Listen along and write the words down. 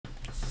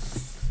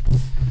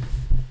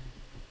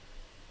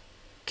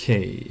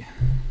Okay.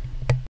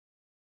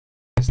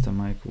 Is the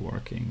mic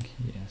working?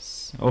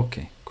 Yes.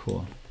 Okay,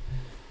 cool.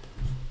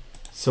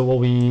 So where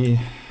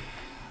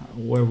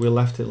we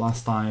left it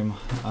last time,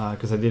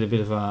 because I did a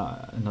bit of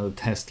another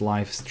test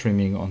live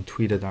streaming on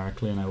Twitter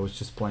directly, and I was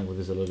just playing with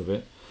this a little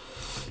bit,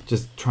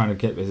 just trying to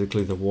get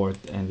basically the word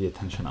and the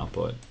attention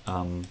output.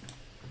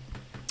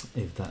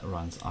 If that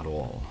runs at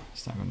all.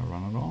 Is that gonna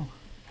run at all?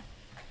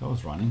 That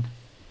was running.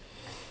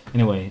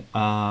 Anyway,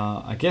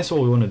 I guess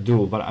what we want to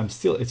do, but it's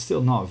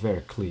still not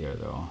very clear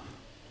though.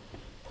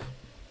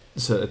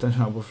 So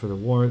attention output for the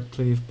word,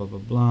 cleave, blah blah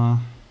blah.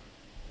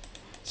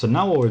 So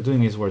now what we're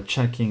doing is we're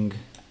checking.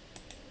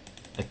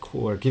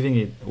 We're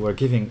giving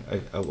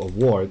a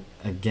word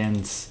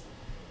against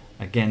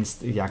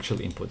the actual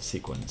input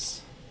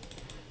sequence.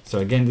 So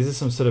again, this is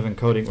some sort of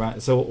encoding,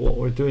 right? So what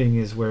we're doing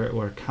is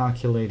we're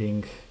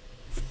calculating.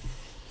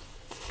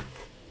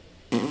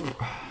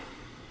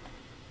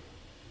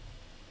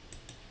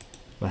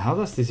 But how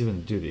does this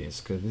even do this?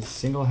 Because this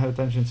single head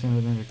attention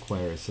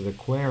query. So the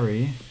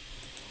query,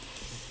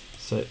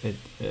 so it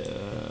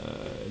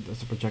does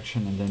the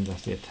projection and then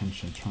does the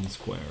attention trans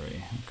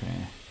query.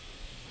 Okay.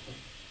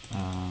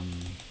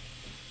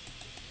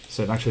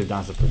 So it actually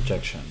does the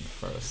projection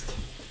first.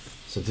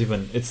 So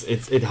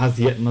it has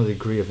yet another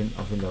degree of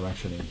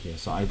indirection in here.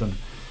 So I don't.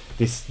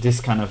 This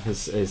kind of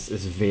is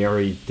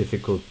very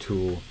difficult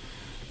to.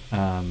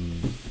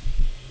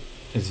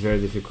 It's very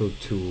difficult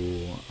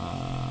to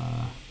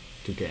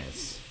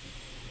guess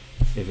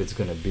if it's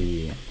going to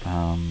be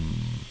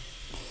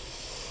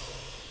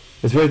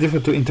it's very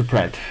difficult to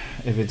interpret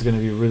if it's going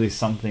to be really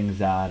something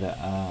that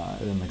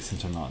makes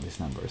sense or not. These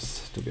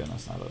numbers, to be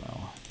honest, I don't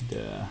know.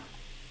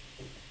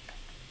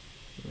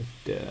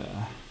 The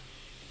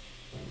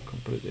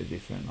completely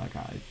different, like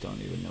I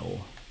don't even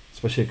know,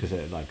 especially because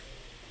they're like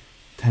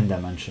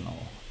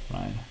 10-dimensional,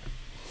 right?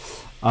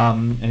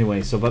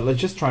 Anyway, so but let's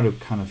just try to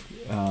kind of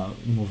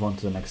move on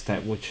to the next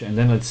step, and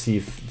then let's see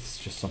if there's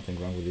just something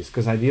wrong with this,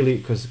 because ideally,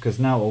 because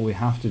now all we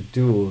have to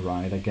do,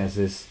 right, I guess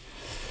is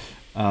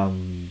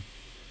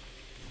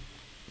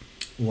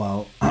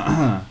well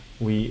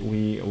what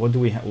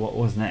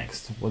was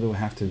next, what do we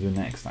have to do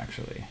next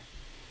actually?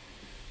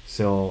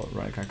 So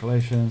right,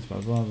 calculations,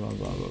 blah blah blah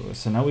blah blah.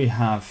 So now we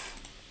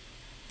have,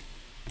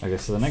 okay,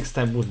 so the next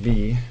step would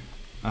be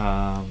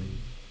I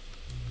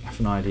have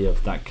no idea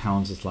if that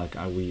counts as like,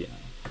 is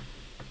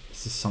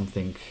this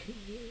something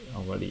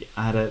already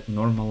added,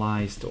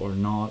 normalized or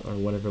not, or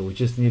whatever. We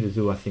just need to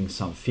do, I think,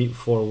 some feed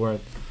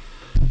forward,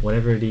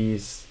 whatever it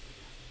is.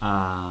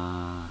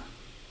 I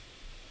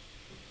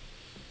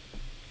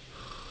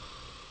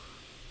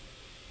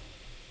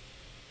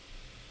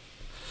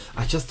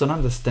just don't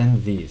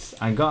understand these.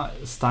 I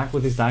got stuck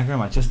with this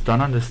diagram. I just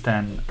don't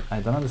understand.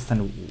 I don't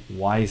understand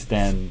why is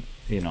then,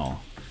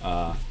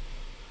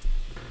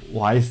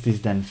 why is this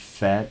then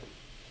fed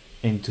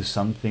into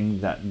something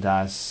that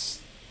does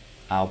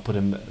output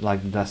and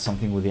like does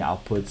something with the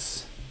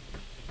outputs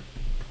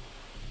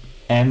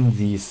and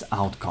this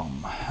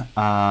outcome.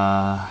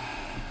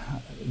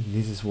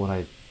 This is what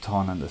I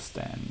don't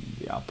understand,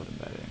 the output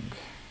embedding.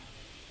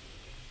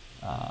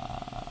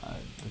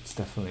 It's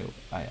definitely,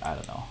 I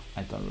don't know,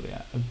 I don't really,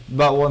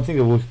 but one thing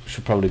that we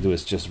should probably do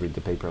is just read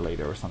the paper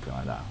later or something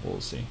like that.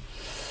 We'll see.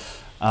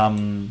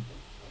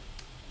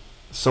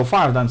 So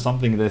far I've done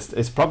something that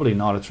is probably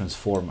not a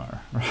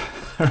transformer,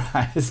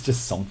 right? It's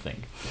just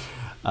something.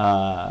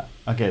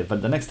 Okay,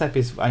 but the next step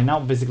is I now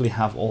basically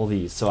have all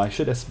these, so I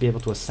should be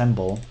able to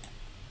assemble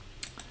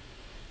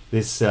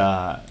this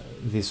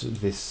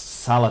this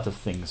salad of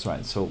things,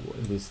 right? So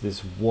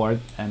this word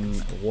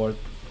and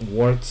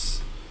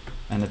words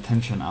and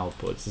attention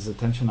outputs. These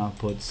attention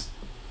outputs.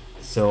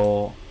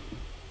 So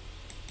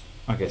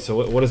okay,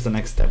 so what is the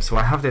next step? So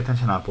I have the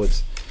attention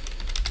outputs.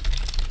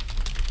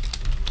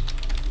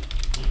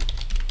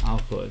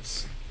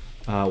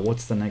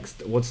 What's the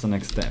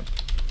next step?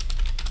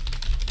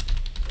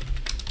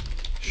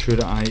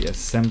 Should I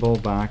assemble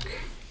back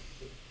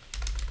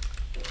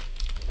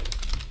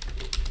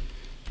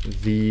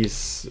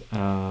these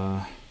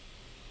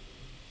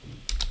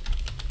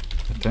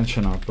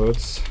attention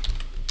outputs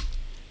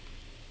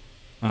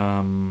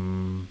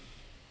and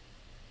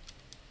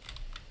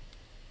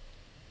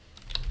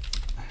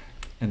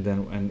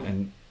then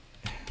and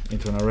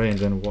into an array, and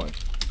then what?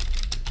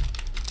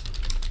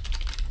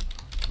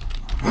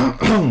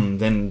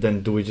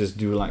 then do we just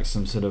do like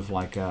some sort of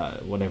like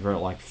whatever,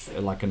 like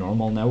a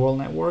normal neural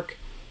network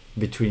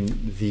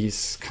between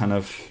these kind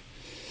of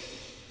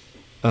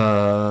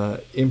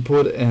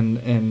input and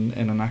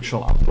an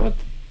actual output?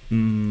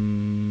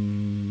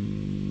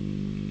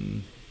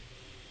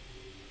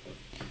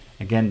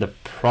 Again, the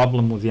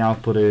problem with the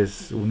output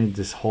is we need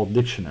this whole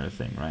dictionary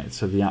thing, right?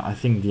 So I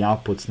think the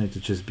outputs need to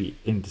just be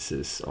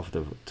indices of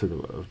the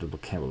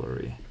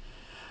vocabulary.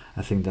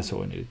 I think that's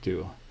what we need to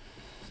do.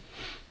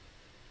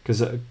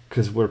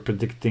 Because we're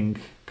predicting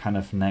kind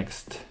of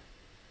next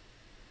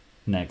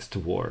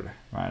word,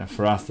 right? And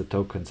for us, the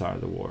tokens are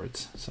the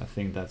words, so I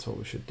think that's what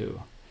we should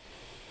do.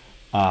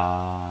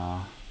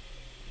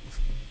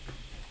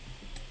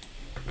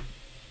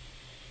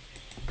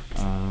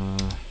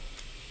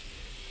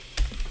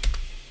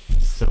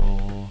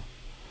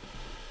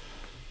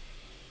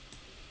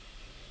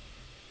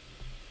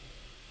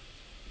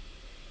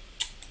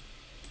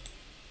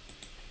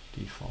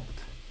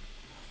 default.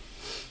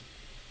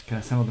 Can I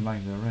assemble the back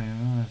of the array?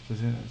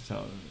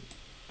 So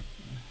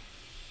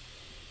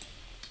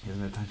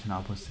using the attention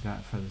outputs to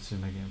guide further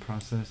decision-making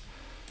process.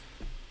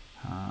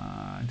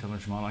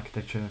 Intelligent model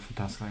architecture for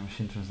tasks like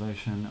machine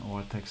translation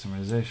or text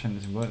summarization.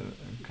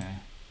 Okay.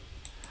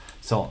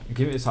 So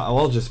so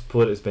I'll just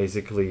put is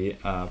basically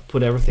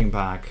put everything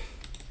back.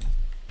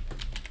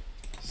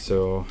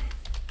 So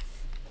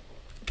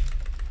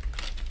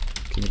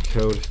give me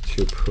code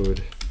to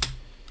put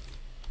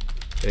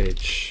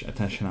each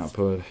attention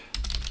output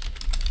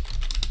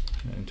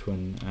into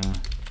an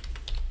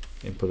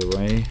input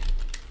array,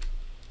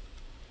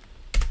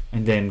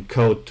 and then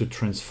code to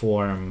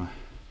transform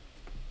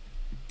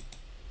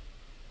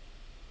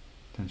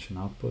attention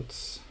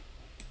outputs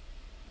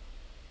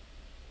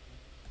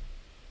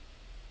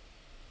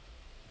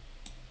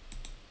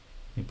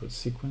input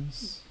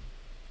sequence.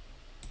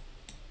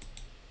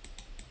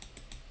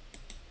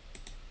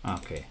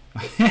 Okay.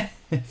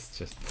 It's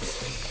just,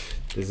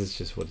 this is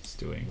just what it's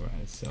doing,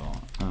 right? So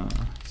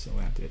so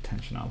we have the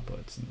attention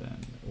outputs, and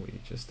then we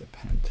just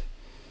append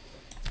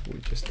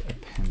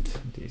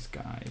this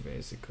guy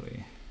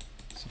basically.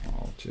 So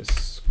I'll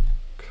just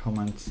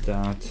comment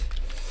that,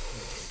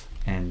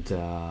 and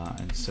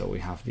so we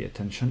have the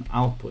attention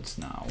outputs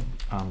now.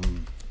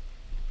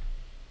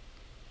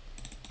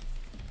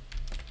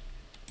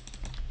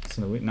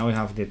 So now we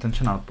have the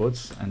attention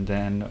outputs, and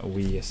then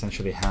we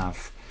essentially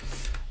have,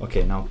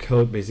 okay, now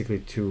code basically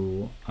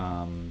to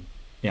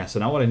yeah, so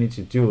now what I need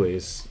to do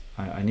is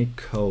I need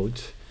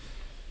code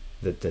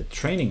that the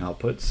training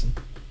outputs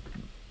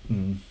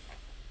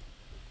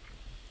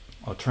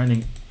or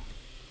training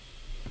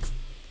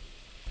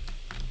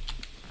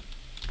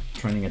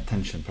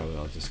attention, probably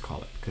I'll just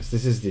call it, because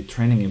this is the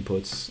training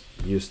inputs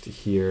used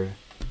here,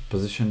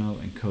 positional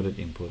encoded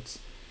inputs,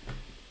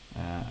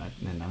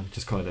 and I'll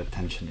just call it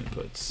attention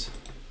inputs.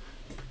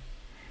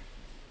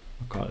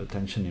 I'll call it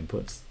attention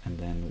inputs, and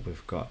then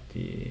we've got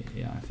the,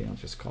 yeah, I think I'll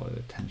just call it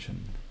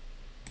attention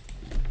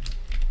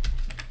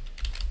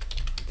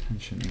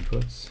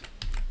inputs,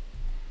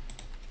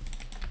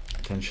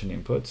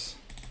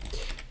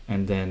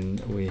 and then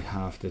we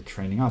have the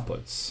training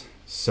outputs.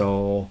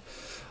 So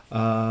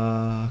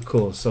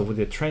cool. So with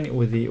the training,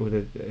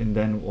 and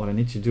then what I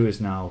need to do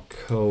is now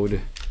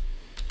code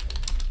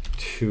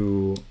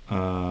to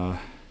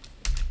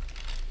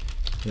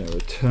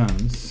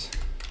returns,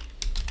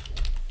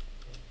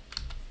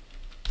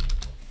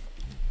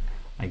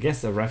 I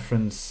guess, a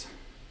reference.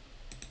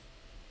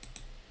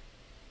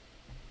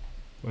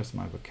 Where's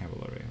my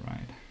vocabulary,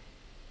 right?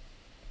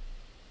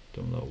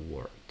 Download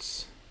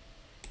words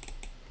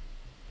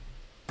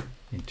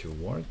into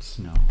words.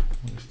 No,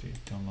 where's the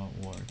download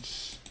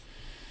words?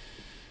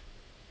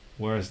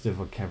 Where's the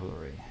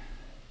vocabulary?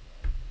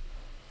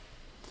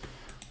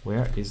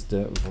 Where is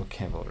the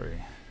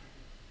vocabulary?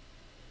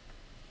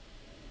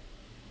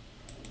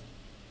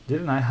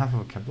 Didn't I have a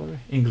vocabulary?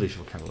 English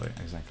vocabulary,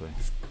 exactly.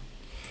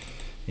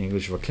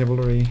 English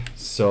vocabulary.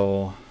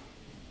 So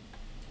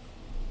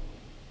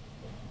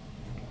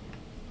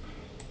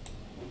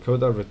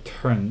code that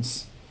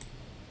returns,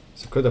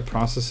 so code that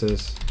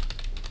processes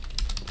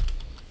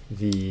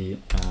the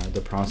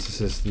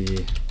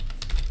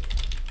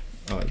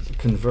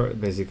convert,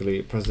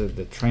 basically process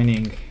the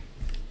training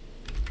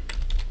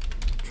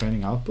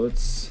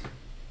outputs,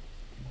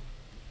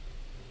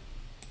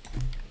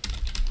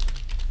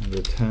 and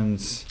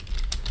returns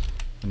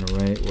an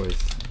array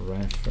with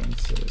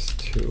references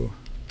to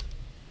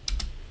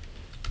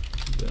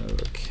the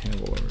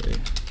vocabulary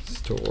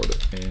stored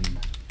in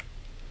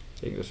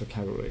English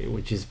vocabulary,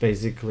 which is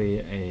basically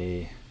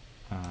a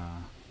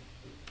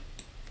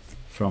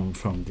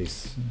from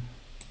this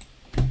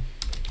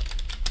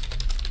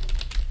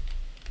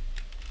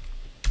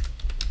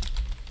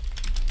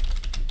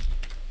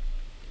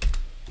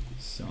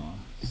so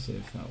see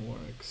if that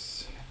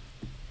works.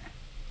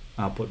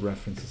 Output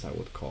references, I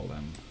would call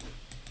them.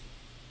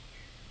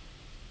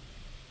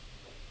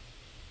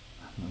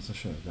 I'm not so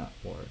sure if that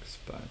works,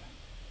 but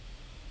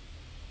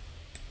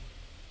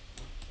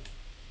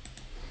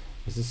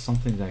is this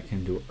something that I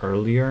can do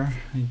earlier,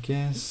 I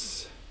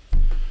guess?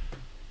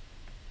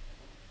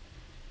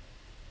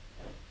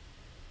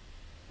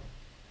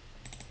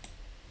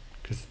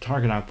 Because the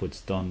target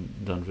outputs don't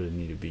really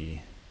need to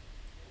be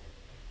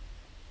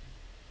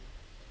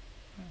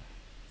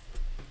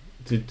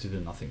to do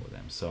nothing with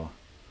them. So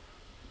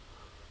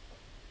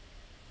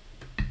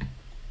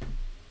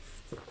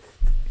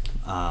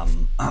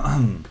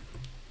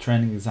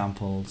training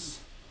examples,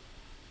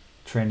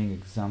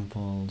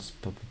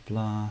 blah blah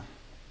blah.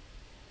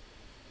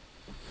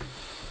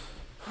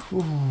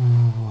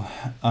 Ooh,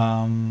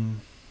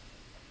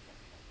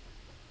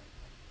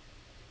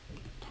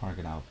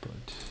 target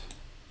output.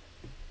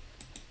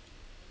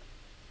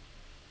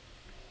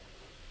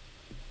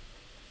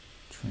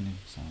 Training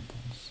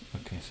examples.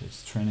 Okay, so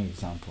it's training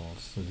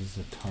examples. So this is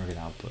the target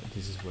output.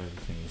 This is where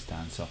everything is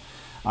done. So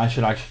I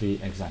should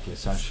actually, exactly.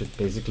 So I should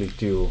basically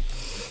do.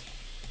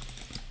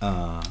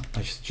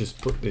 I should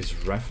just put this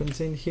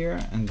reference in here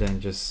and then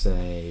just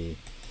say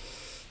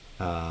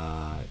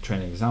training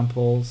training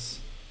examples.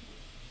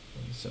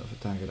 So for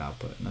target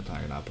output, not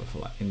target output, for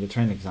like in the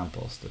training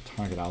examples, the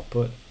target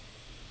output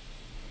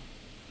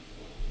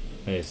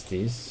is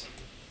this,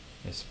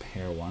 is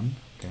pair 1.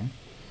 Okay.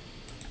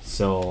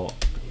 So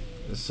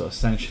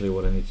essentially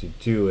what I need to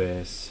do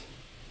is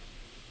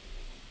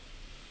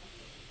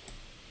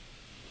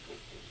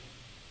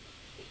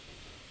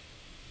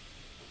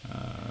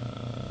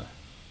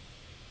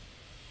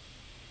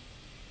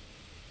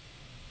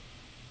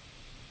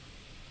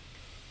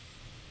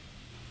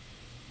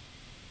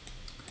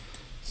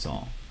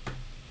so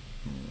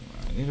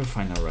I need to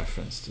find a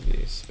reference to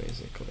this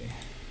basically.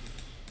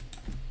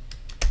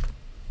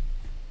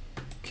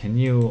 Can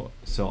you,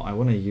 so I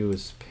want to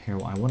use pair,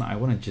 I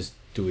want to just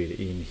do it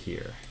in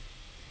here.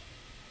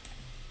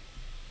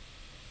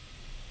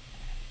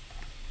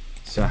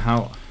 So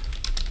how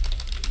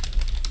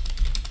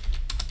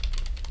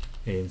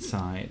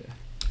inside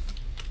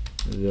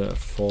the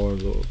for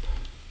loop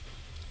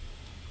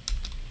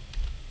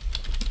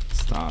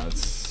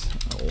starts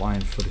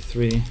line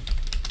 43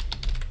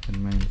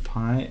 and main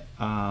pi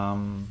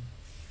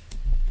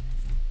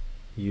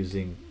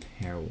using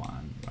pair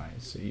 1, right?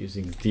 So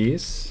using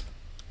this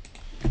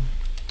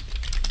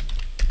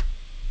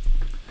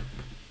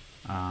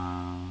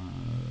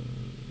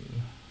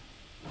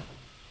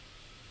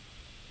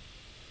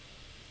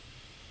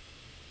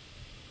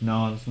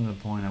no, that's not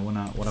the point.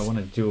 What I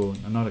wanna do,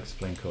 not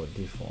explain code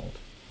default.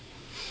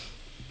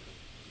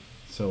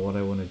 So what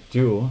I wanna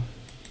do,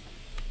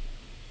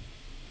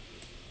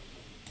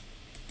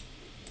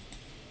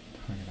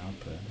 target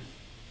output.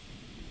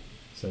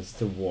 So it's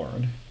the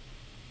word.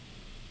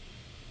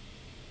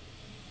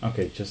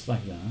 Okay, just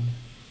like that.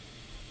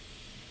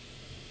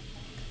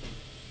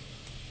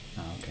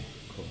 Okay,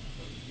 cool.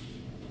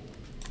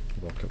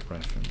 Lookup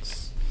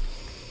reference.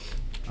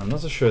 I'm not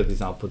so sure these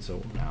outputs are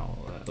now.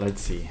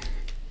 Let's see.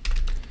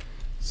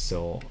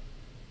 So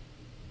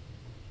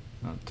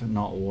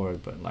not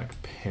word, but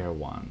like pair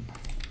 1,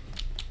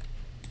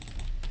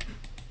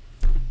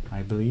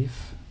 I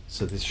believe.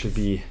 So this should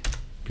be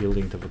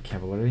building the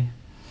vocabulary.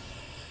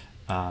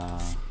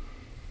 Let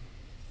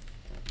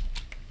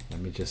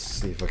me just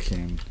see if I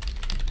can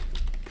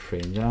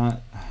print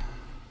that.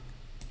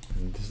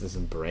 And this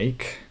doesn't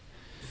break,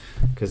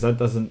 because that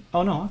doesn't.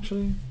 Oh no,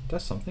 actually,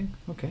 that's something.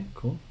 Okay,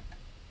 cool.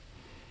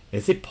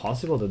 Is it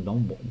possible that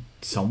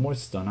some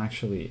words don't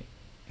actually?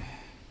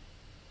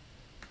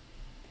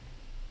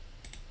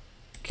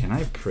 Can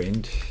I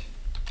print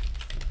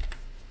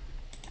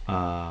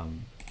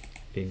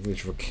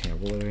English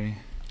vocabulary?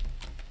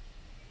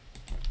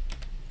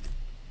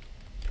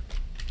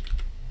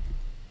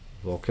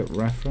 Vocab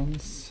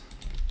reference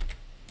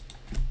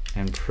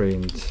and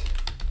print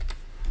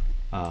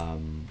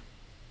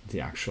the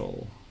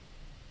actual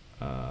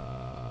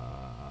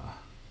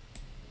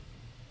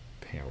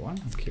pair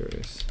 1? I'm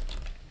curious.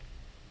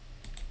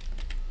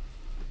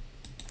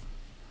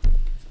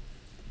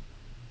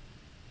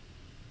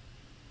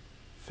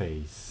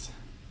 Phase.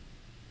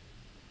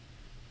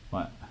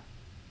 What?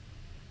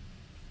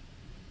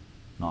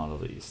 Not the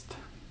least.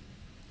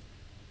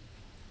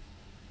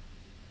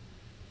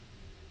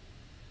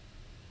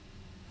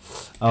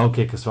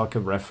 Okay, because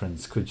vocab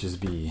reference could just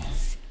be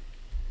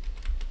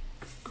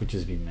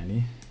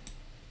many.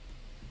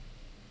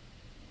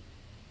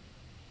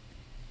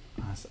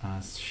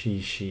 As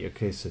she.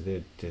 Okay, so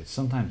they're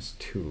sometimes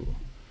 2.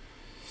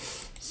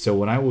 So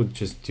what I would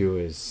just do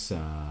is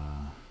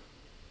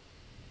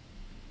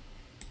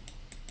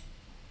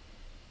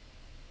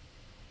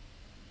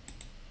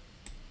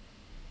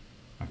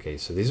okay,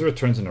 so this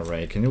returns an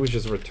array. Can you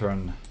just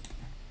return,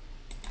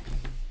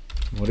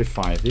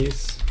 modify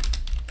these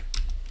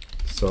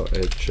so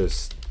it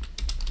just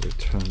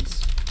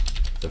returns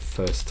the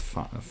first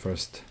found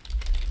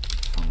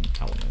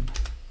element.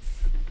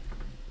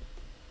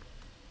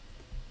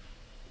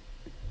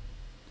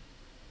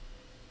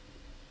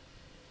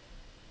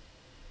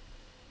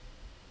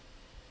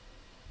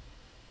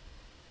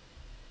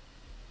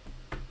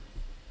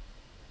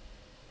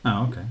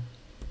 Oh, okay.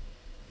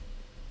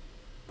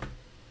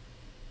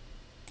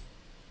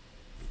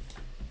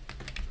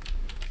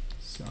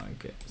 So I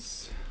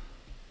guess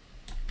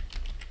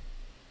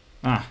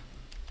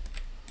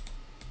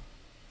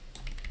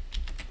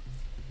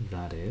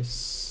that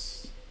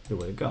is the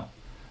way to go.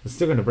 It's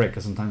still gonna break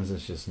because sometimes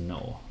it's just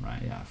no,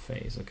 right? Yeah,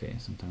 phase. Okay,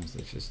 sometimes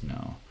it's just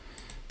no.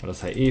 But I'll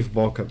say if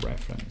vocab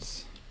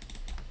reference.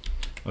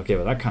 Okay,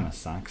 but that kind of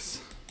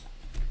sucks.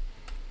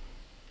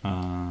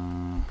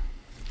 Then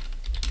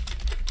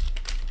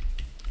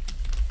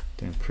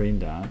print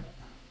that.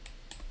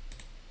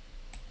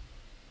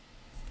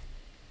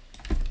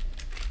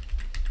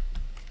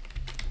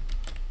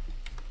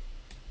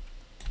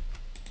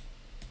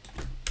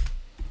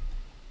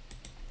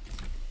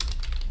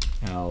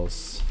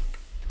 Else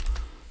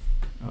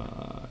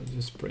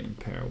just print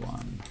pair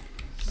 1,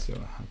 see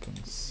what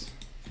happens.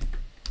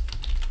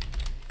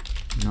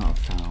 Not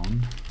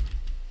found.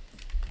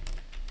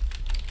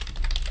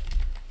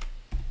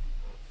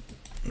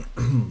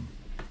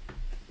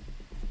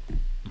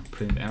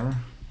 Print error.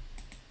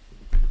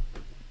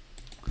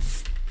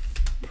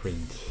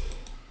 Print.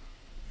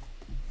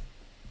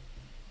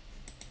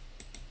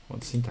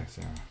 What syntax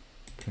error?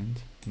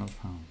 Print not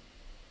found.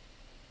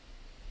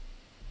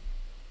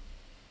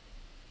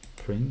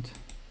 Print.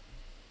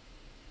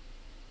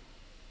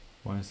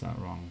 Why is that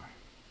wrong?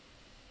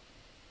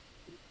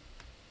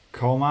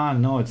 Comma?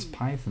 No, it's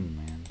Python,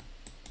 man.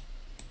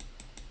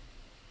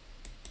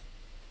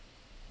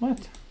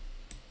 What?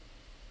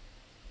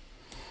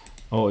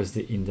 Oh, is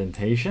the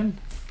indentation?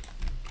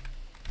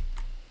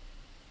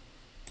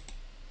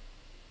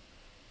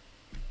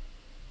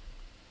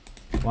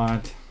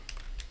 What?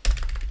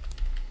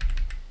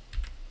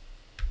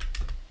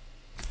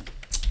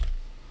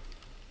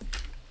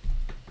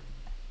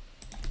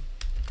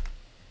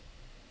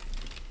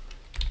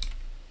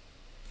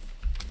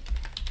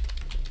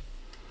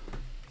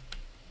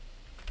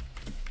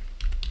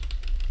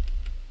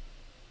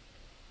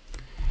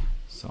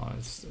 So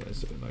it's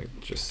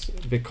like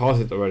just because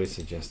it already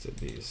suggested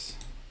these.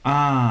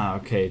 Ah,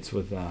 okay, it's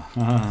with the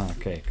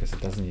okay, because it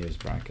doesn't use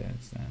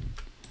brackets then.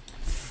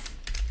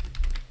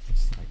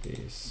 It's like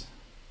these.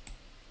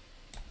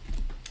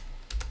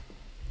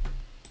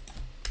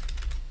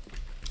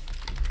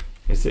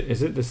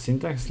 Is it the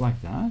syntax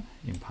like that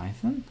in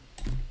Python?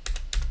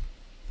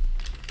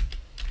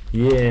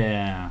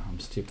 Yeah, I'm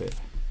stupid.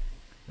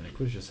 And it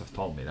could just have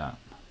told me that.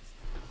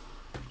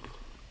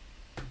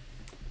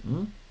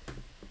 Hmm?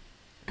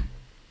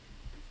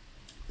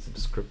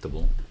 It's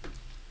scriptable.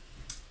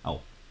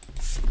 Oh.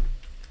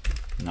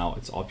 Now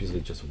it's obviously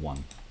just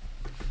one.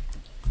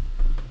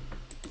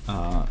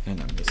 And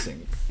I'm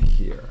missing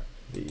here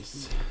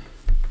these.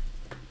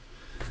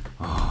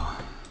 Oh.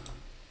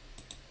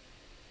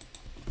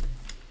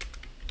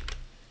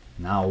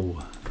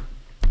 Now.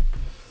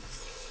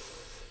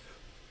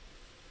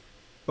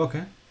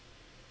 Okay.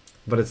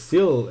 But it's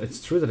still,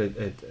 it's true that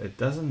it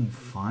doesn't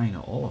find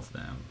all of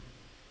them.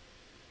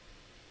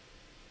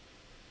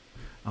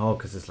 Oh,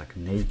 because it's like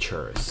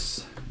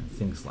natures and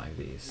things like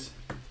these.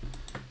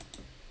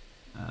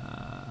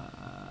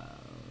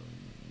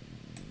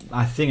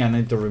 I think I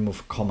need to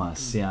remove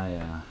commas.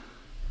 Yeah.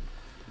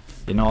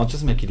 You know, I'll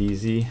just make it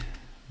easy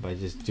by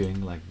just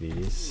doing like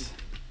these.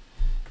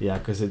 Yeah,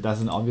 because it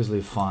doesn't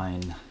obviously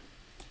find.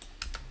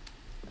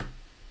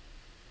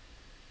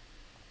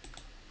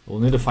 We'll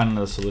need to find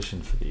another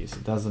solution for these.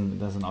 It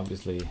doesn't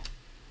obviously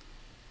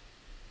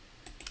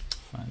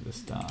find the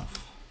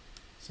stuff,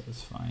 so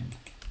it's fine.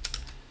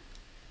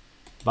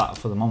 But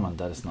for the moment,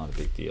 that is not a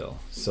big deal.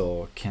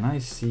 So can I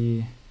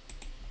see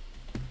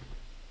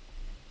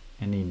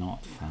any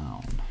not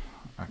found?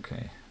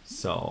 Okay,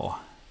 so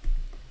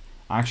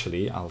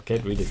actually I'll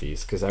get rid of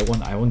these because I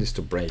want this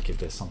to break if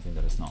there's something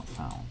that is not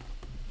found.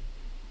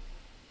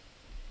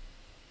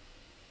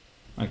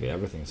 Okay,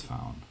 everything is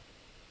found.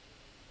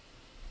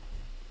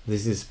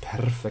 This is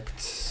perfect.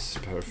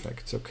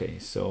 Okay,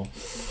 so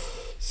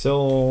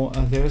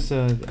there's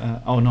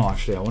a oh no,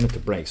 actually I wanted to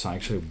break, so I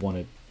actually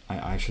want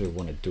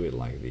to do it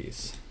like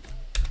this.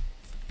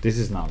 This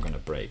is not gonna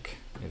break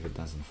if it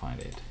doesn't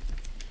find it,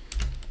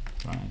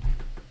 right?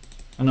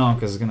 No,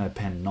 because it's gonna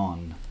append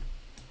none.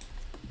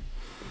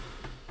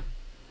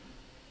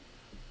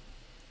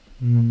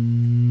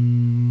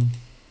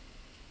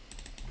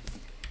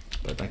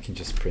 But I can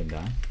just print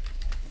that.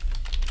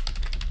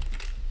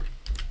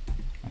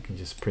 I can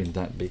just print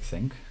that big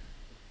thing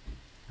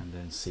and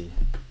then see.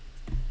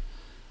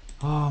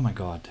 Oh my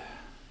god.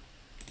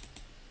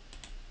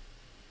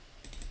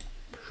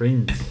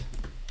 Print.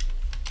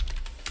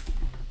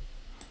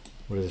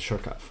 What is the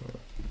shortcut for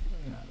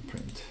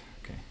print?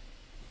 Okay.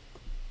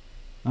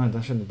 No, it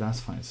actually does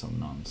find some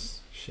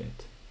nonce.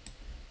 Shit.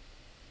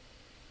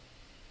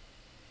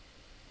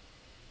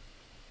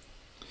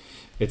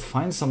 It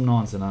finds some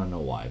nonce and I don't know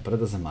why, but it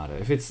doesn't matter.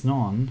 If it's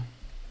none,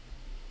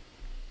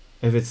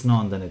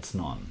 then it's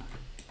none.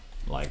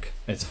 Like,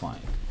 it's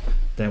fine.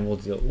 Then we'll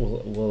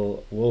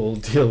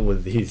deal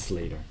with these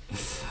later.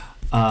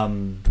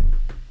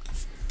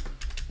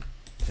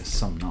 There's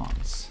some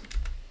nonce.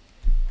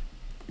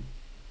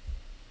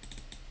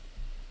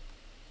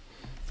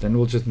 Then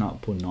we'll just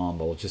not put none,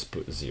 but we'll just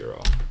put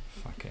 0.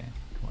 Fuck it,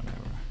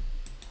 whatever.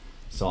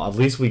 So at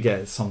least we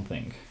get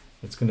something.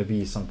 It's gonna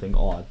be something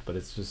odd, but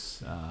it's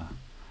just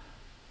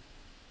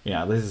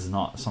yeah, this is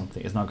not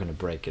something, it's not gonna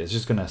break it. It's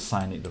just gonna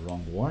assign it the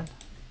wrong word.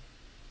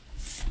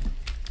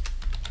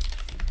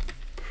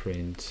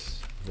 Print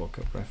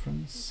vocab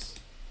reference.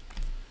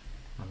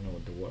 I don't know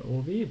what the word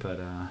will be, but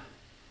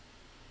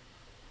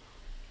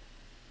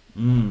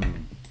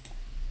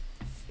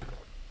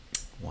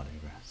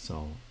whatever.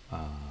 So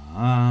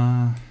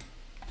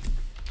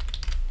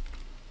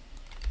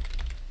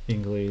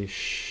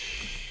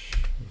English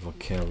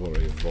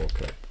vocabulary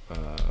vocab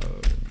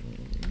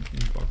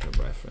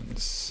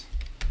reference.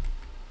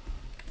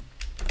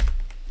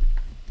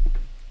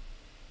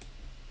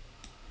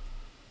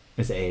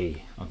 It's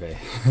A. Okay.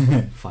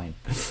 Fine,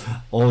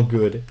 all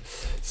good.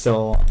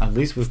 So at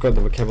least we've got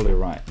the vocabulary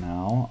right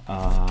now.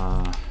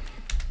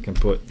 Can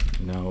put,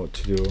 you know,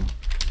 to do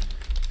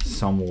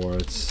some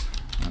words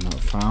are not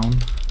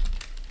found.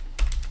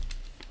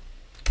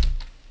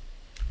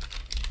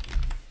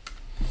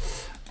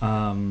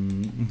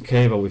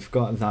 Okay, but we've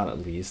got that at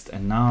least,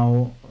 and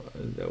now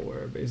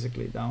we're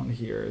basically down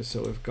here,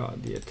 so we've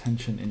got the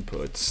attention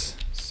inputs.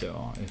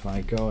 So if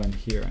I go in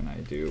here and I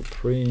do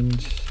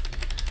print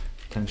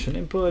attention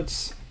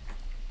inputs,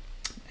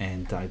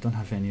 and I don't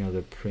have any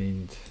other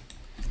print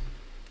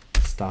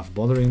stuff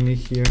bothering me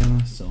here,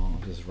 so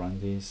I'll just run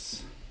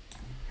these,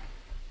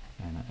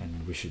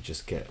 and we should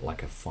just get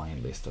like a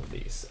fine list of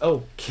these.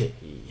 Okay,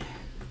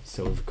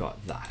 so we've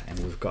got that, and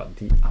we've got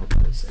the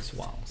outputs as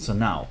well. So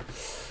now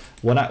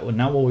what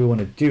we want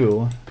to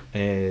do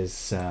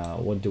is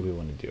what do we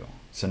want to do?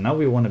 So now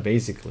we want to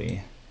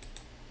basically,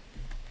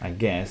 I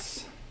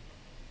guess,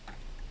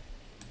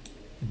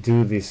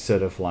 do this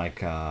sort of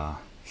like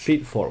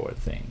feed forward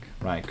thing,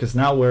 right? Because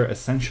now we're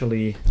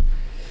essentially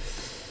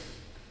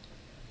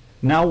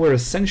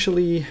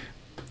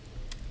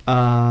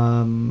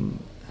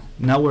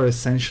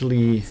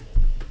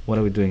what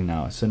are we doing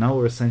now? So now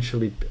we're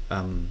essentially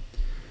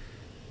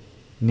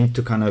need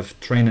to kind of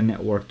train a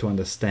network to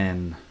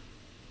understand,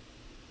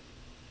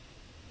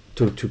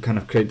 to kind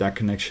of create that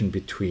connection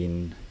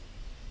between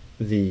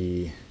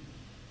the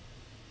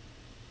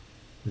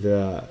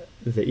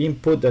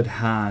input that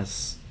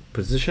has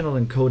positional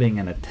encoding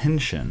and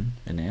attention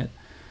in it,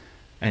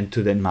 and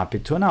to then map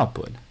it to an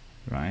output,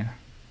 right?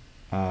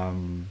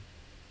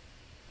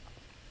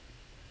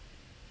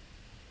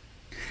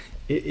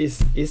 Is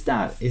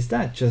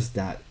that just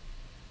that?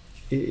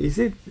 Is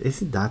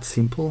it that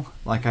simple?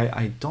 Like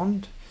I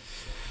don't.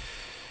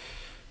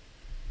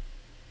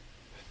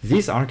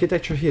 This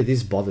architecture here,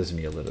 this bothers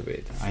me a little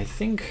bit. I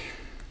think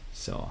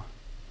so.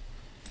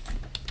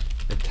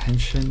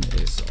 Attention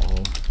is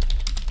all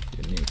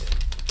you need.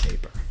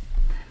 Paper.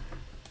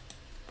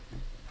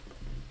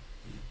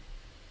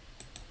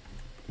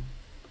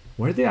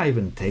 Where did I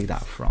even take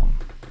that from?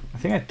 I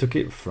think I took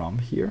it from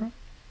here,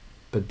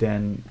 but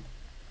then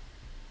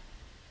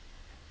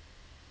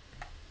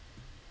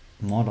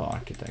model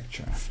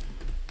architecture.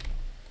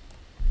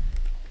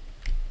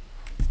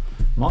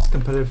 Most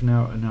competitive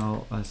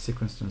neural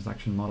sequence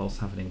transaction models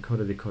have an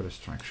encoder-decoder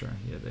structure.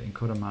 Here, the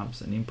encoder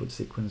maps an input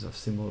sequence of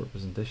symbol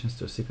representations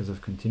to a sequence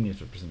of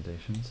continuous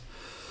representations.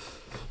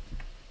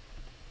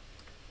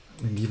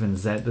 Given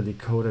Z, the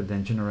decoder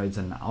then generates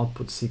an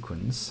output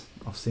sequence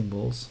of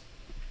symbols,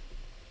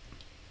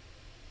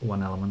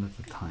 one element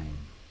at a time.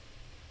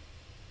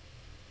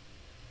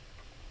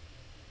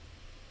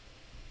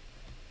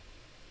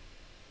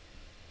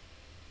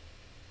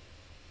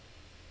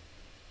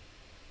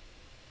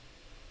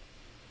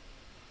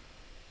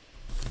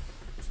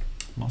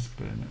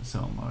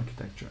 So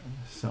architecture.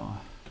 So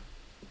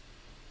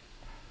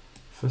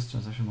first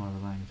transaction model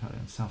relying entirely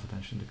on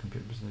self-attention to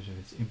compute representation of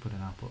its input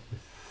and output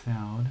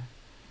without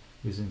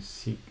using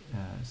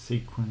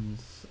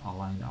sequence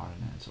aligned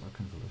RNNs or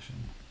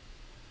convolution.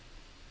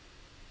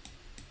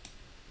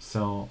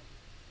 So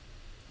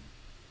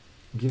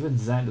given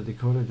Z, the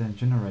decoder then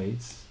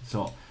generates,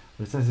 so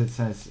what it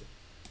says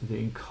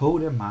the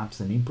encoder maps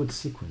an input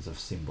sequence of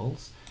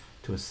symbols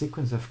to a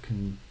sequence of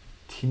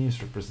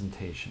continuous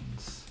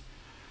representations.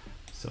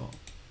 So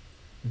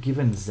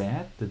given Z,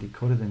 the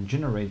decoder then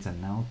generates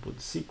an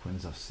output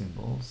sequence of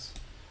symbols,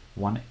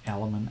 one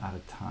element at a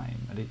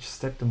time. At each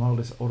step, the model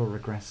is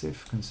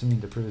autoregressive, consuming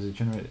the previously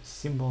generated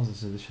symbols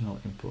as additional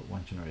input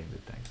when generating the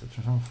text. The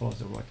transformer follows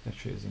the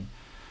architecture using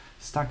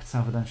stacked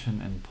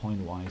self-attention and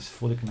point-wise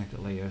fully connected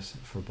layers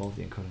for both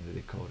the encoder and the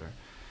decoder,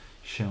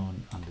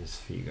 shown on this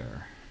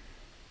figure.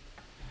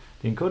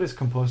 The encoder is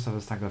composed of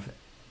a stack of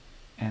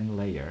n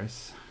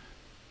layers.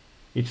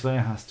 Each layer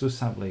has two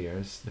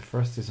sub-layers. The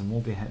first is a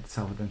multi-head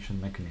self-attention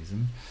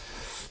mechanism.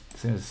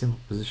 Second is a simple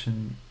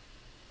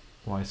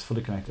position-wise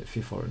fully connected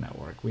feed-forward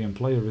network. We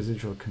employ a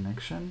residual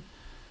connection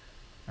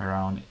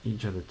around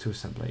each of the two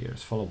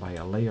sub-layers, followed by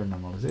a layer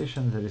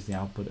normalization that is the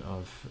output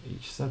of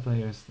each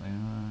sub-layer.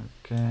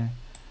 Okay.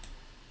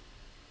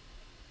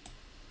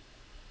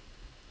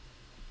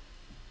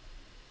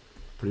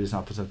 Produce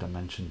outputs of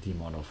dimension D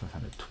model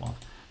 512.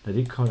 The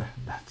decoder,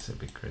 that's a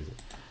bit crazy.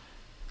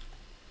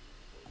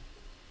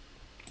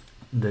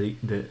 The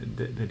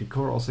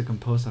decoder also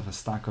composed of a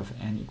stack of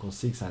n equals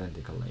 6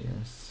 identical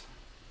layers.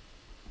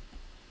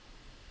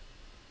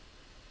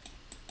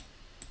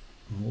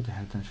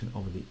 Multi-head attention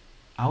over the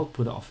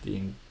output of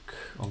the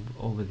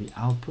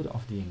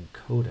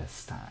encoder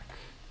stack.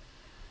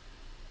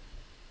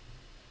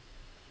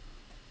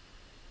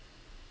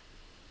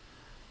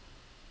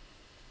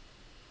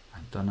 I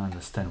don't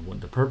understand what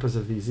the purpose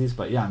of these is,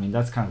 but yeah, I mean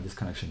that's kind of this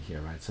connection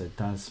here, right? So it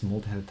does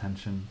multi-head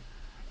attention.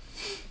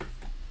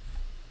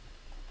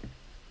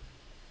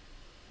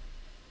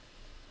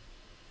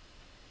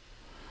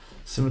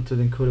 Similar to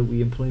the encoder,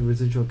 we employ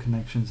residual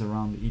connections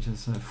around each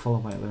of them,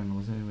 followed by a layer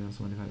normalization. We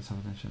also modify the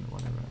self-attention,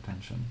 whatever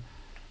attention.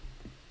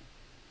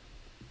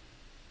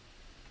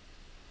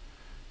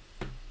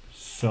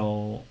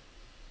 So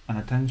an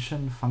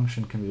attention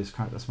function can be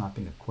described as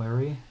mapping a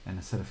query and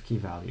a set of key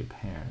value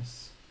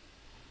pairs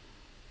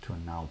to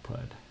an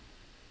output.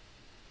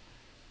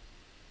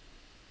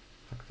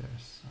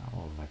 Vectors,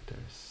 all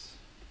vectors.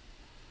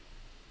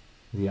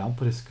 The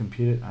output is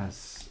computed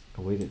as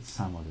a weighted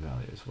sum of the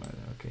values.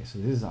 Okay, so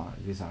these are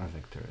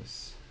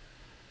vectors.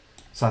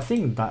 So I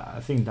think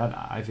that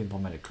I've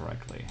implemented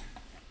correctly.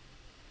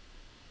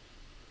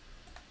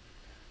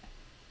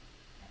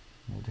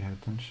 Multi-head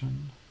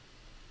attention.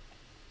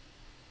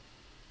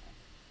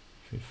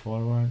 Feed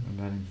forward,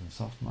 embeddings and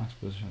softmax,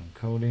 position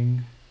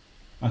encoding.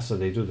 So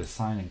they do the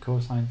sine and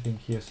cosine thing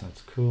here, so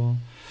that's cool.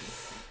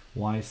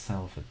 Y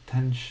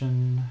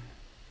self-attention.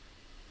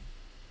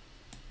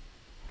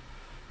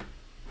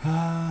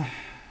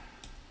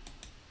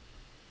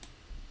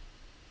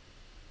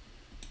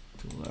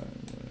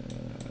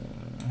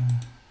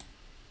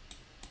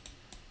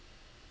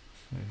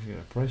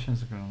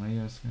 Operations,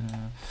 layers,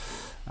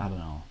 I don't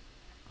know.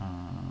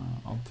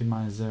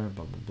 Optimizer,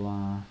 blah blah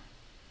blah.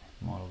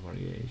 Model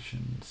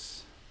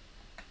variations.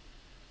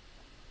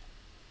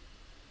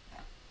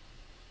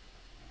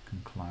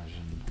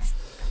 Conclusion.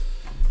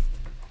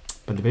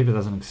 But the paper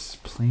doesn't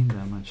explain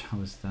that much. How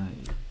is that?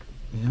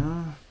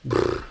 Yeah.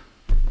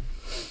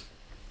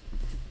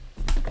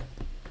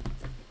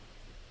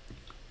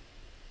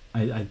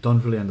 I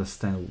don't really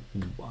understand.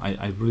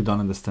 I really don't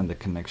understand the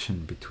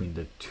connection between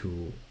the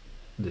two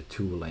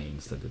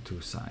lanes, the two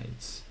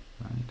sides,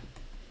 right?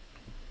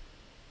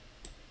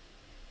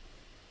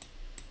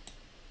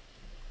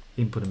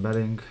 Input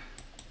embedding,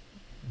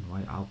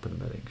 why output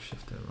embedding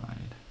shifted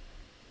right?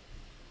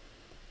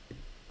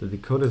 The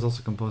decoder is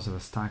also composed of a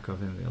stack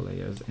of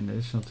layers in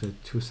addition to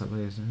two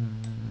sublayers.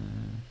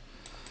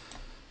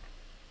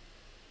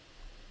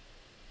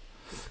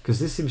 Because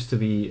this seems to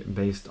be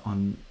based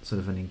on sort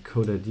of an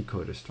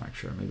encoder-decoder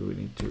structure. Maybe we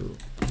need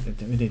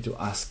to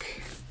ask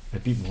a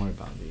bit more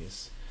about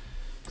these.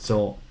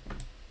 So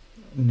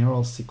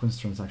neural sequence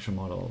transaction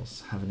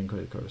models have an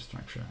encoder-decoder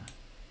structure.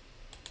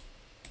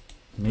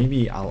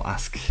 Maybe I'll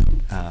ask.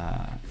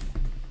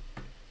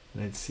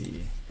 Let's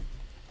see.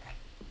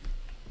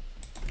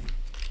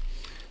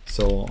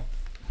 So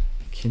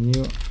can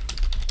you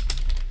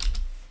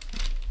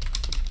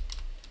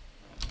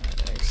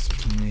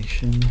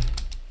explanation?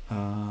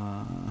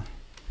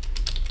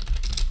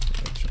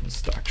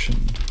 Transaction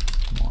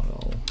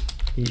model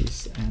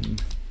is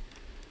and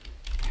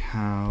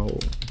how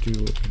do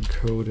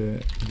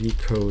encoder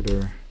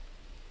decoder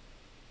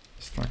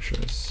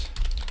structures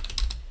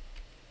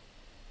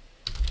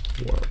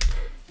work?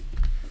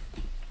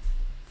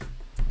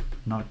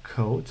 Not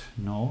code,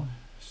 no,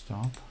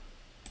 stop,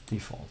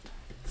 default.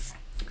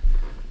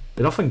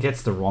 It often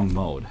gets the wrong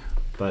mode,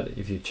 but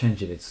if you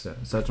change it, it's so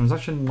a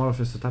transaction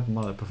model is the type of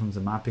model that performs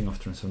a mapping of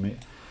transformation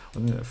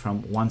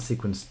from one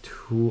sequence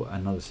to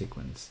another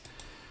sequence.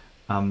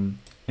 In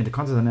the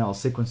context of NL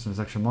sequence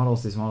transaction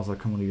models, these models are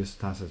commonly used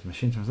to task as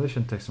machine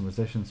translation, text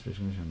summarization, speech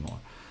recognition, and more.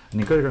 An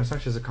encoder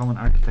transaction is a common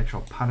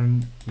architectural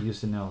pattern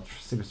used in NL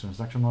sequence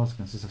transaction models. It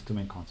consists of two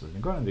main concepts: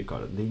 encoder and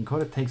decoder. The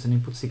encoder takes an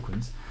input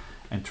sequence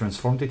and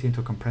transformed it into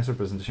a compressed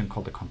representation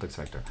called the context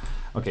vector.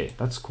 Okay,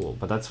 that's cool,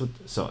 but that's what,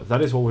 so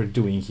that is what we're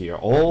doing here.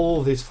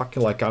 All these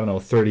fucking, like, I don't know,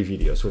 30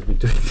 videos we've been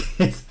doing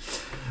this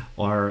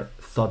are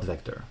thought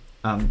vector.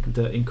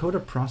 The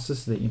encoder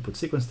processes the input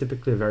sequence,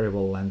 typically a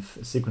variable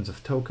length sequence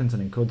of tokens,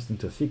 and encodes it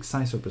into a fixed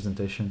size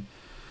representation.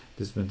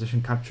 This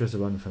representation captures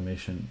about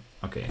information.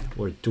 Okay,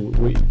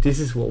 this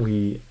is what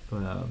we've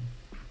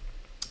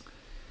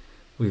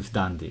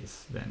done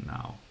this then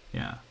now,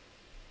 yeah.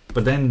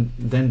 But then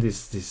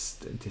this is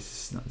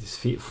not this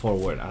feed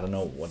forward. I don't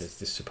know what is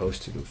this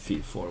supposed to do.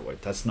 Feed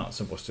forward. That's not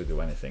supposed to do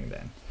anything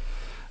then.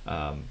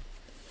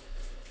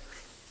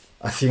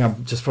 I think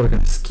I'm just probably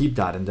going to skip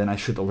that, and then I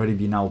should already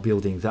be now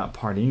building that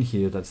part in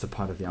here. That's the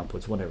part of the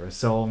outputs, whatever.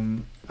 So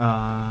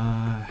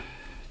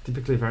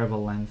typically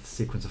variable length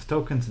sequence of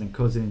tokens and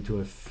encodes it into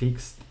a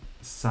fixed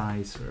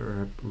size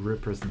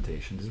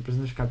representation. This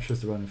representation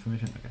captures the raw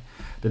information. Okay.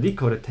 The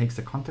decoder takes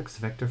the context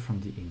vector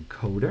from the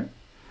encoder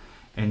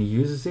and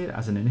uses it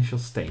as an initial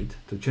state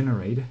to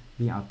generate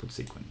the output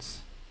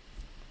sequence.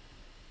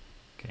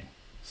 Okay,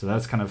 so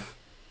that's kind of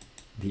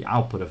the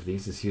output of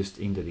this is used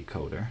in the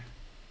decoder.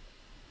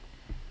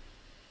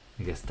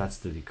 I guess that's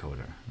the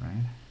decoder,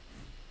 right?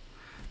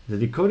 The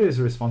decoder is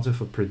responsible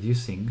for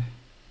producing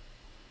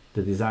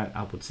the desired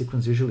output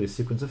sequence, usually a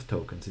sequence of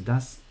tokens. It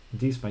does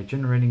this by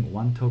generating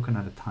one token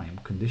at a time,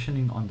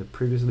 conditioning on the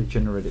previously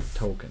generated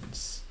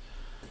tokens.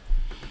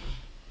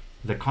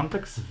 The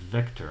context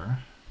vector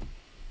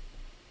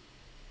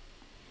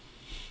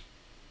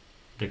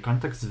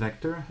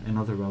and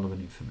other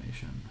relevant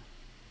information.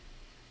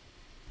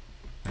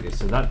 Okay,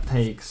 so that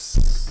takes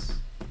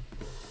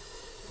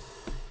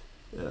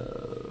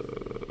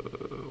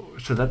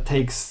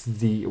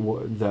the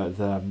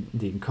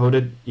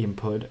encoded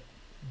input.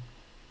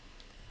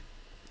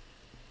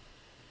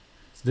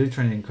 So they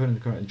train the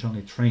encoded and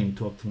generally trained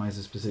to optimize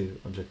a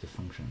specific objective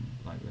function,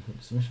 like the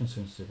submission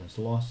sequence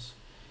loss.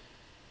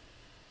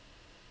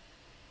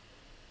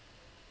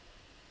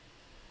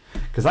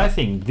 Because I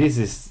think this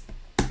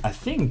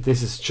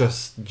is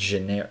just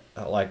generic.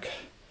 Like,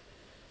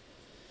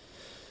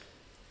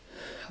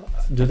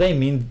 do they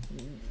mean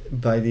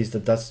by these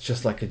that that's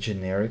just like a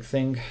generic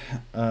thing?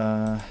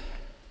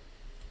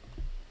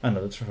 Oh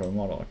no, that's for a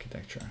model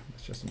architecture.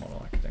 That's just a model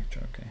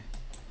architecture, okay.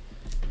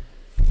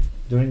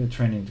 During the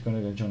training, it's going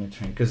to go join the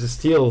training, because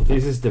still,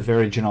 this is the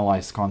very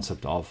generalized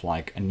concept of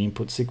like an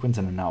input sequence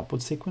and an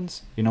output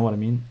sequence. You know what I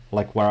mean?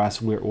 Like,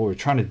 whereas what we're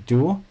trying to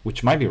do,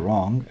 which might be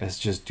wrong, is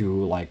just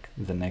do like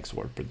the next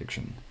word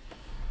prediction.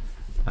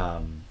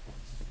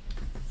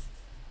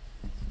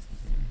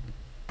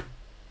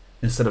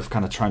 Instead of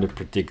kind of trying to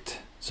predict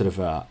sort of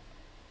a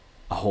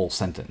whole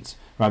sentence,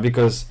 right?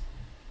 Because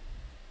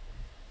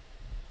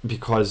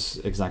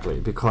exactly,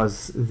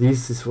 because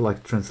this is for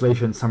like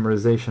translation,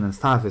 summarization and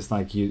stuff. It's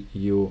like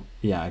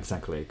yeah,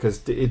 exactly,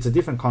 because it's a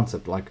different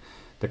concept. Like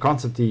the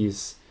concept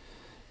is,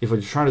 if what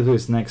you're trying to do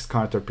is next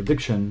character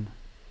prediction,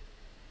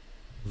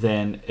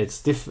 then it's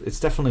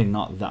definitely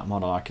not that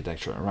model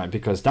architecture, right?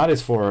 Because that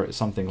is for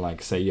something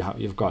like, say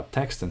you've got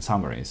text and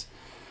summaries.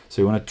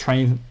 So you want to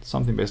train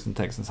something based on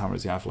text and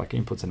summaries. You have like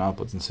inputs and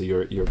outputs, and so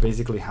you're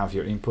basically have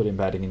your input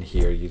embedding in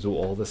here. You do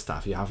all the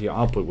stuff. You have your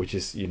output, which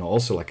is, you know,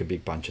 also like a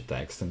big bunch of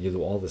text, and you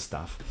do all the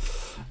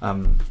stuff,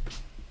 and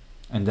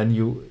then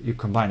you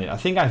combine it. I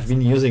think I've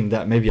been using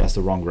that maybe as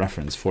the wrong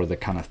reference for the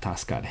kind of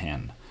task at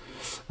hand.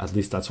 At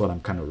least that's what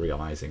I'm kind of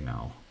realizing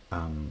now.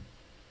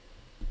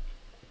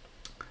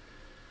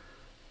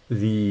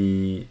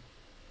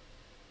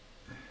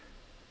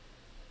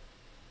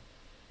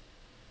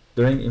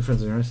 During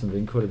inference generation, the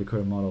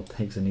encoder-decoder model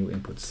takes a new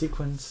input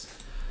sequence.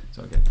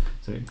 So okay,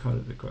 so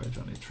encoder-decoder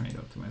generally trained to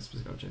optimize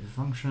specific objective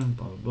function,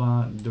 blah blah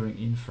blah. During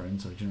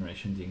inference or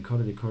generation, the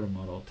encoder-decoder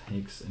model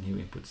takes a new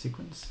input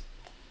sequence,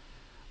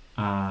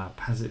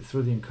 passes it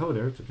through the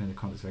encoder to obtain the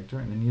context vector,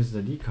 and then uses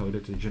the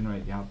decoder to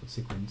generate the output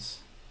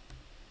sequence.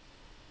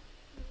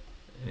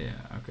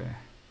 Yeah, okay.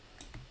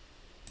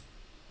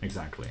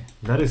 Exactly.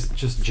 That is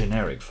just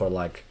generic for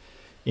like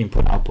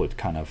input output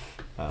kind of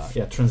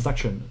yeah,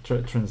 transaction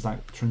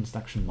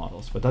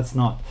models, but that's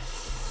not,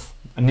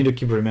 I need to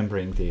keep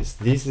remembering this.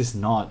 This is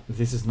not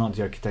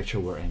the architecture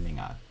we're aiming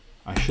at.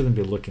 I shouldn't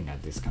be looking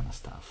at this kind of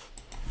stuff.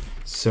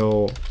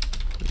 So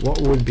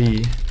what would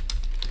be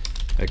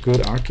a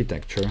good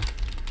architecture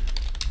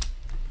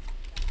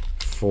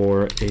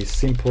for a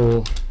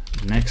simple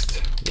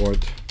next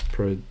word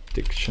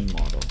prediction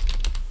model?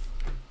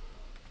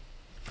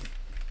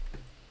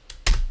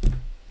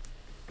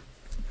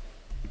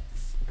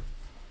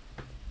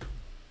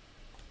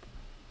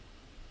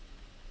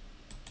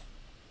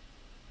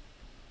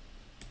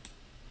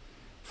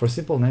 For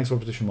simple next word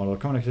prediction model,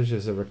 common architecture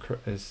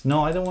is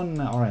no, I don't want an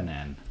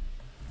RNN.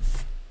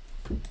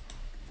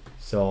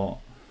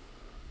 So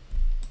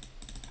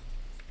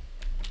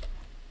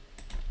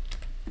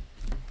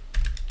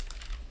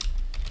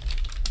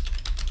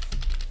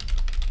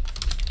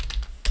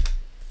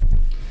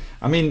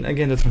I mean,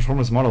 again, the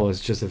transformers model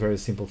is just a very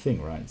simple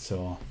thing, right?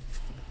 So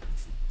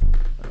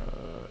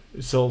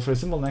so for a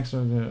simple next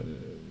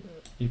one,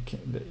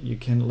 you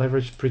can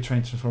leverage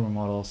pre-trained transformer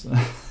models.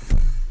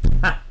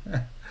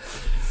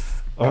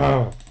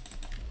 Oh,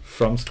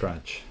 from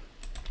scratch.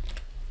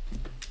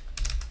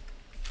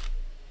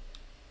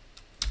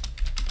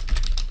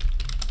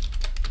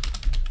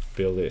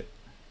 Build it.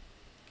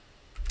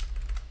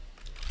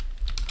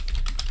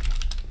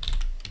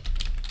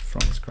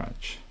 From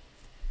scratch.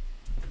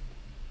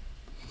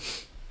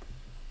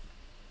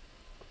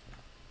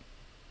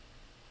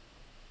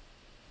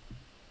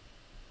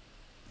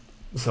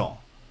 So,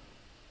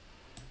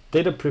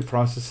 data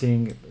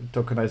pre-processing,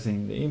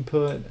 tokenizing the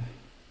input.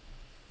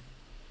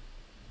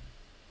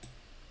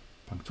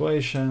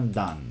 Punctuation,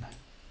 done.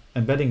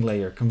 Embedding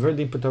layer, convert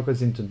the input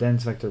tokens into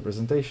dense vector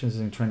representations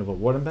using trainable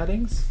word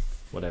embeddings.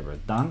 Whatever,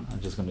 done.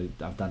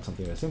 I've done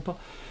something very simple.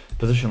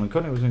 Positional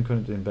encoding, we're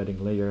encoding the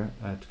embedding layer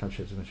to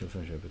capture the sequential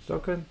differential input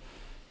token.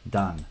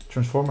 Done.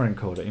 Transformer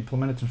encoder,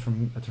 implement a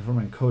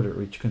transformer encoder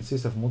which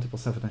consists of multiple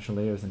self-attention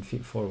layers and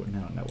feed-forward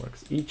neural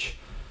networks. Each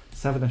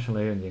self-attention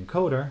layer in the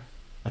encoder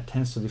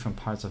attends to different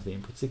parts of the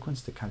input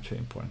sequence to capture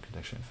important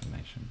contextual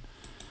information.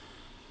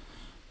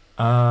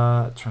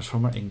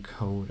 Transformer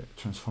encoder,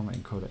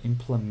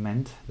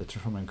 implement the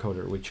transformer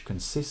encoder which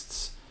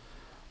consists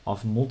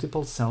of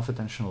multiple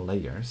self-attention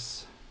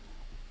layers,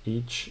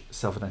 each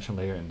self-attention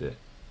layer in the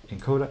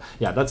encoder.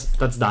 Yeah, that's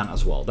done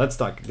as well.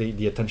 That's like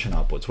the attention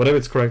outputs, whether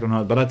it's correct or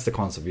not, but that's the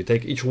concept. You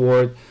take each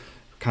word,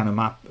 kind of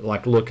map,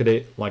 like look at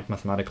it like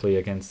mathematically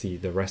against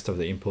the rest of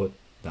the input.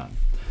 Done.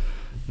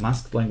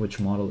 Masked language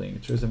modeling.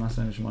 Choose a masked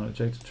language model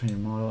object to train your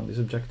model. On this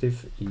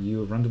objective,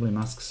 you randomly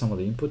mask some of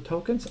the input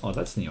tokens. Oh,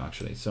 that's new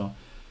actually. So,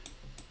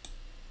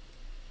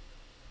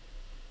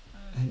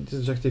 in this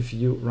objective,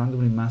 you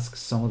randomly mask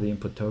some of the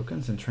input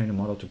tokens and train a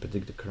model to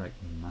predict the correct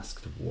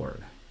masked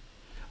word.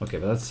 Okay,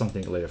 but that's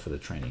something later for the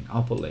training.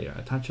 Output layer.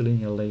 Attach a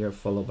linear layer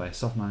followed by a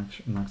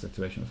softmax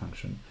activation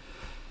function.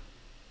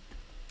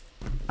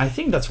 I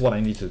think that's what I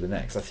need to do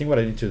next. I think what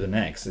I need to do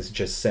next is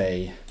just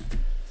say,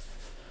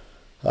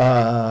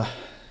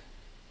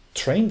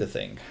 train the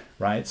thing,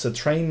 right? So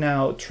train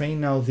now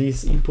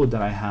these input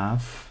that I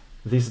have,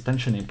 these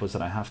attention inputs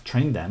that I have,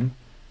 train them,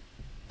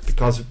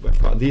 because we've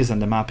got these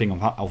and the mapping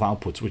of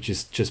outputs, which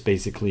is just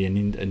basically an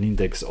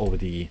index over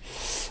the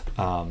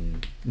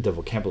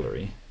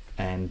vocabulary.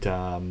 and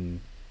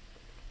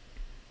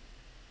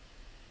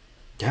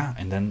yeah,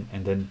 and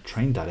then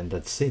train that, and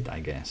that's it, I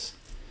guess.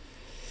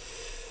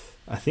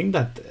 I think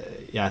that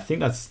yeah, I think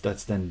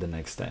that's then the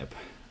next step,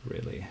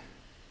 really.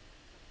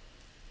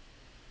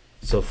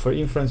 So for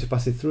inference, you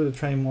pass it through the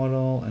training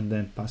model, and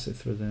then pass it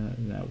through the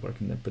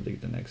network, and then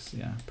predict the next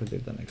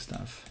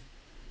stuff.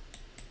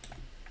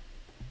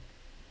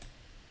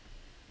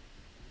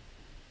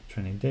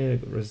 Training data,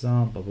 good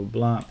result, blah blah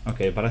blah.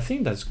 Okay, but I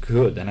think that's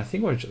good, and I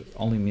think we're just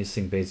only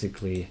missing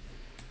basically.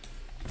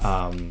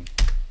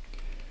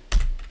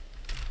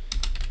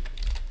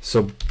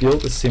 So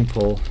build a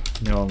simple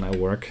neural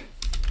network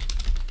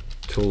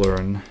to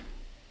learn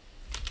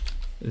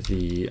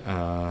the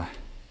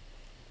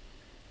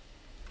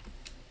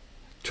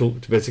to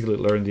basically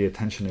learn the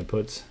attention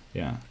inputs.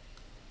 Yeah.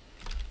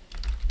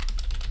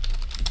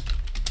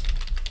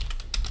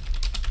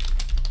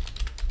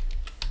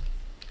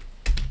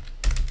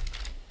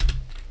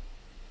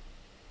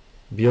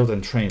 Build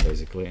and train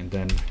basically, and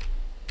then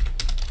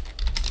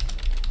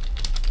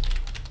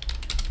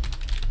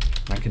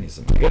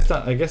mechanism.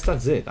 I guess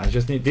that's it. I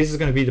just need, this is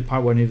going to be the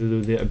part where I need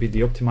to do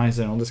the optimizer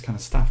and all this kind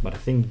of stuff, but I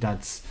think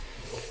that's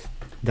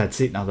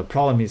it. Now the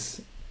problem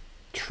is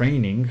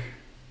training.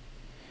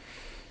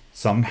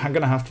 So I'm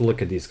gonna have to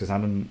look at this because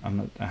I'm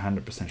not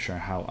 100% sure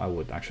how I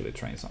would actually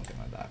train something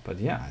like that. But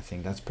yeah, I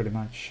think that's pretty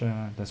much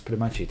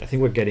it. I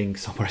think we're getting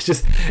somewhere. It's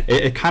just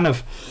it kind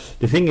of,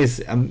 the thing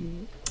is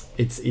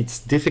it's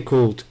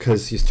difficult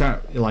because you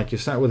start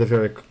with a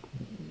very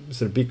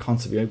sort of big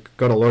concept. You've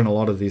got to learn a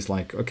lot of these,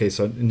 like, okay,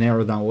 so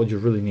narrow down what you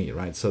really need,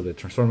 right? So the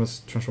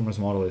transformers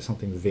model is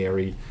something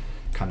very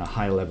kind of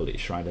high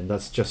level-ish, right? And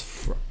that's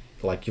just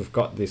like you've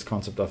got this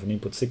concept of an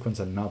input sequence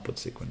and an output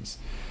sequence.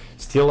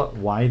 Still,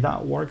 why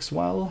that works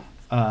well,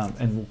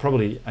 and we'll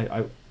probably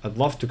I'd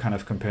love to kind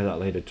of compare that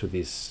later to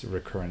these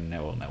recurrent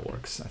neural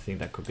networks. I think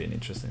that could be an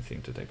interesting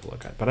thing to take a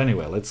look at. But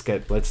anyway, let's try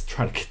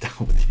to get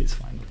down with these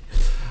finally.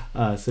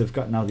 So we've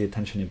got now the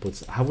attention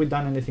inputs. Have we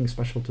done anything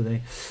special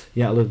today?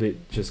 Yeah, a little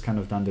bit. Just kind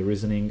of done the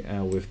reasoning.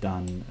 We've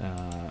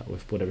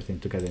put everything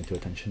together into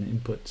attention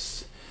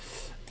inputs,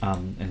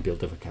 and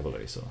built the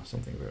vocabulary. So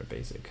something very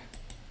basic,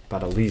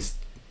 but at least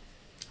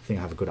I think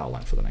I have a good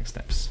outline for the next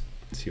steps.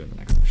 See you in the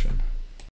next session.